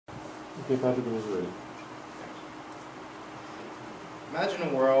Okay, Patrick, when you're ready. Imagine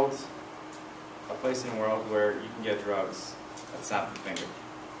a world, a place in a world where you can get drugs at the snap of a finger.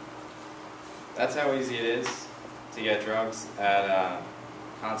 That's how easy it is to get drugs at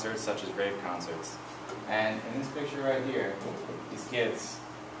concerts such as rave concerts. And in this picture right here, these kids,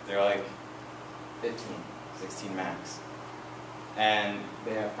 they're like 15, 16 max. And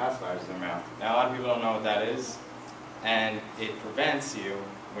they have pacifiers in their mouth. Now a lot of people don't know what that is, and it prevents you,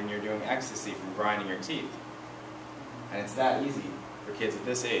 when you're doing ecstasy, from grinding your teeth. And it's that easy for kids at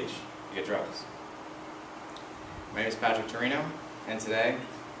this age to get drugs. My name is p4.final, and today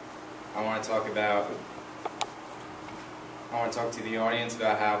I want to talk to the audience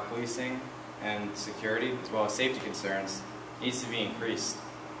about how policing and security, as well as safety concerns, needs to be increased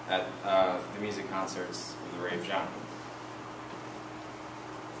at the music concerts of the rave genre.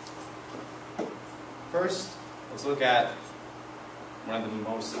 First, let's look at one of the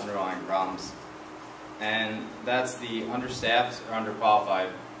most underlying problems, and that's the understaffed or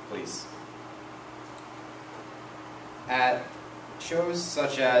underqualified police. At shows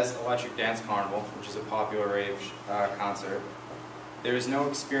such as Electric Dance Carnival, which is a popular rave concert, there is no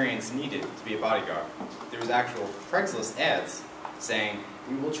experience needed to be a bodyguard. There's actual Craigslist ads saying,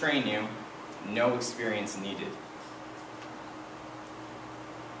 "We will train you, no experience needed."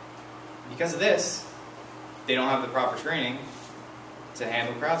 Because of this, they don't have the proper training to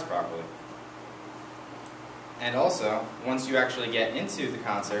handle crowds properly. And also, once you actually get into the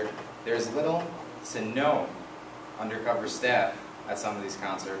concert, there's little to no undercover staff at some of these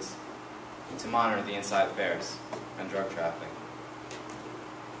concerts to monitor the inside affairs and drug trafficking.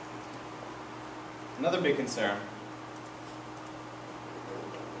 Another big concern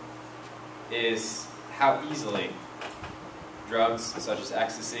is how easily drugs such as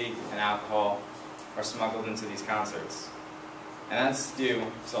ecstasy and alcohol are smuggled into these concerts. And that's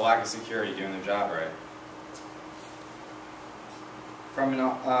due to lack of security doing their job right. From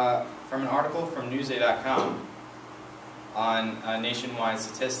an article from Newsday.com on a nationwide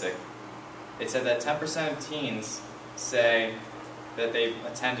statistic, it said that 10% of teens say that they've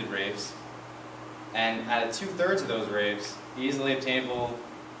attended raves, and out of 2/3 of those raves, easily obtainable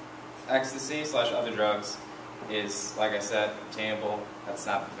ecstasy / other drugs is, like I said, obtainable at the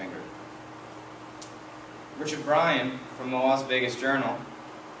snap of a finger. Richard Bryan from the Las Vegas Journal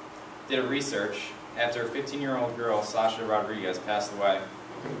did a research after a 15-year-old girl, Sasha Rodriguez, passed away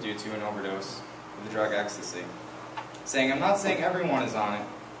due to an overdose of the drug ecstasy, saying, "I'm not saying everyone is on it,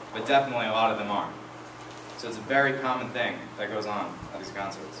 but definitely a lot of them are." So it's a very common thing that goes on at these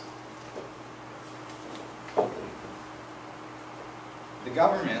concerts. The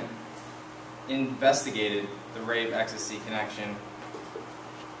government investigated the rave ecstasy connection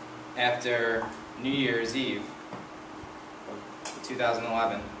after New Year's Eve of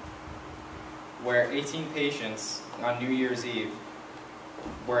 2011, where 18 patients on New Year's Eve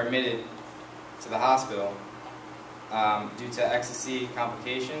were admitted to the hospital due to ecstasy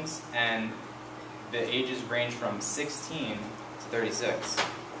complications, and the ages range from 16 to 36.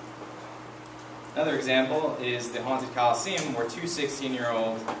 Another example is the Haunted Coliseum, where two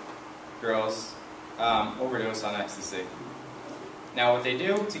 16-year-old girls overdosed on ecstasy. Now what they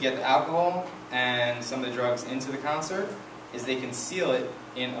do to get the alcohol and some of the drugs into the concert is they conceal it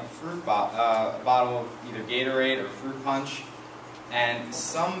in a fruit bottle of either Gatorade or fruit punch, and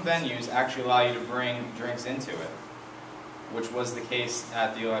some venues actually allow you to bring drinks into it, which was the case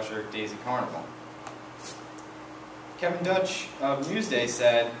at the Electric Daisy Carnival. Kevin Dutch of Newsday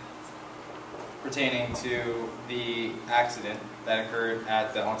said, pertaining to the accident that occurred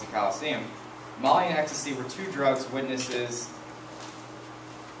at the Haunted Coliseum, Molly and ecstasy were two drugs witnesses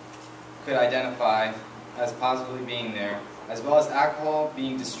could identify as possibly being there, as well as alcohol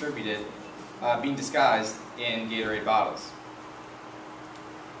being distributed, being disguised in Gatorade bottles.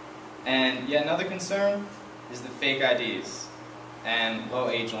 And yet another concern is the fake IDs and low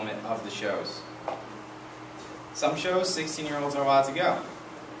age limit of the shows. Some shows, 16-year-olds are allowed to go.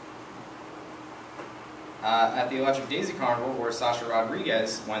 At the Electric Daisy Carnival, where Sasha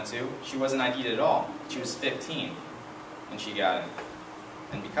Rodriguez went to, she wasn't ID'd at all. She was 15, and she got in.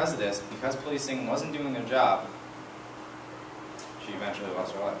 And because of this, because policing wasn't doing their job, she eventually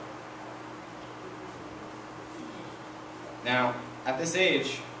lost her life. Now, at this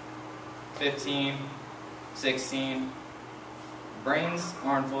age, 15, 16, brains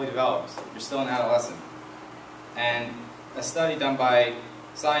aren't fully developed. You're still an adolescent. And a study done by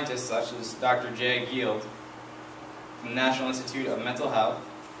scientists such as Dr. Jay Guild from the National Institute of Mental Health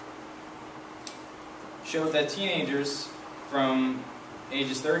showed that teenagers from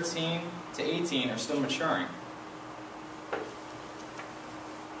ages 13 to 18 are still maturing.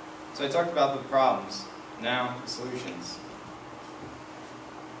 So So I talked about the problems. Now, the solutions.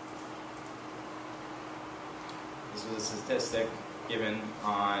 This was a statistic given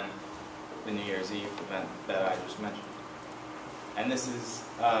on the New Year's Eve event that I just mentioned. And this is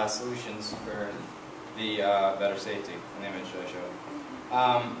solutions for the better safety, an image that I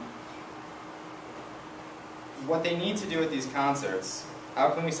showed. What they need to do at these concerts,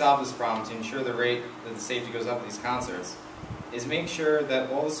 how can we solve this problem to ensure the rate that the safety goes up at these concerts, is make sure that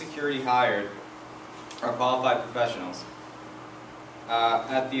all the security hired are qualified professionals.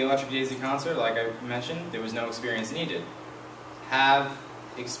 At the Electric Daisy concert, like I mentioned, there was no experience needed. Have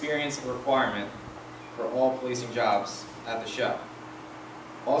experience a requirement for all policing jobs at the show.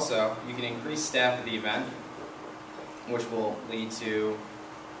 Also, you can increase staff at the event, which will lead to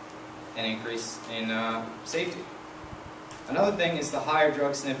an increase in safety. Another thing is to hire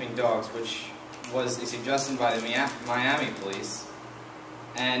drug-sniffing dogs, which was a suggestion by the Miami police.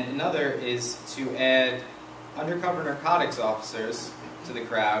 And another is to add undercover narcotics officers to the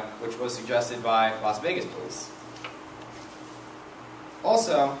crowd, which was suggested by Las Vegas police.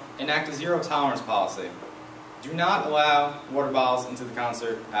 Also, enact a zero-tolerance policy. Do not allow water bottles into the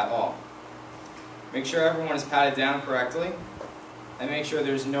concert at all. Make sure everyone is patted down correctly, and make sure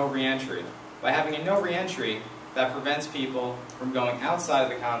there's no re-entry. By having a no re-entry, that prevents people from going outside of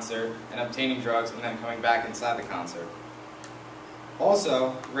the concert and obtaining drugs and then coming back inside the concert.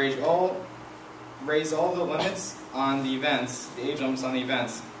 Also, raise all the limits on the events, the age limits on the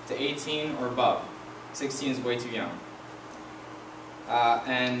events, to 18 or above. 16 is way too young.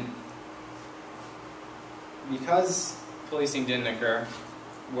 And because policing didn't occur,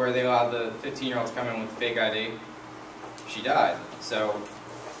 where they allowed the 15-year-old to come in with fake ID, she died. So,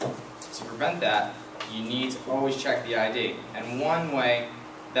 to prevent that, you need to always check the ID. And one way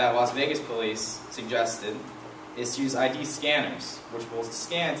that Las Vegas police suggested is to use ID scanners, which will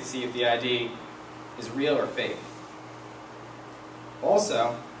scan to see if the ID is real or fake.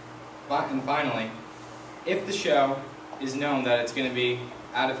 Also, and finally, if the show is known that it's going to be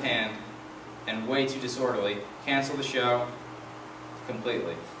out of hand and way too disorderly, cancel the show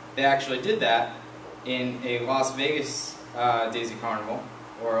completely. They actually did that in a Las Vegas Daisy Carnival,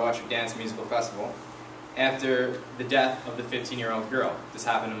 or Electric Dance Musical Festival, after the death of the 15-year-old girl. This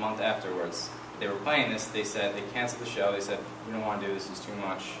happened a month afterwards. They were playing this, they said, they canceled the show, they said, we don't want to do this, there's too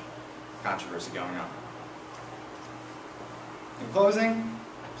much controversy going on. In closing,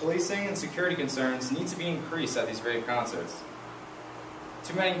 policing and security concerns need to be increased at these rave concerts.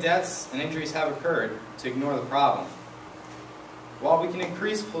 Too many deaths and injuries have occurred to ignore the problem. While we can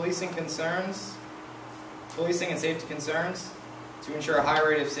increase policing and safety concerns to ensure a high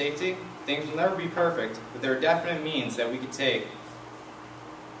rate of safety, things will never be perfect, but there are definite means that we could take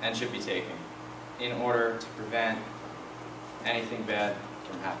and should be taking in order to prevent anything bad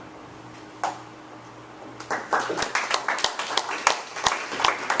from happening.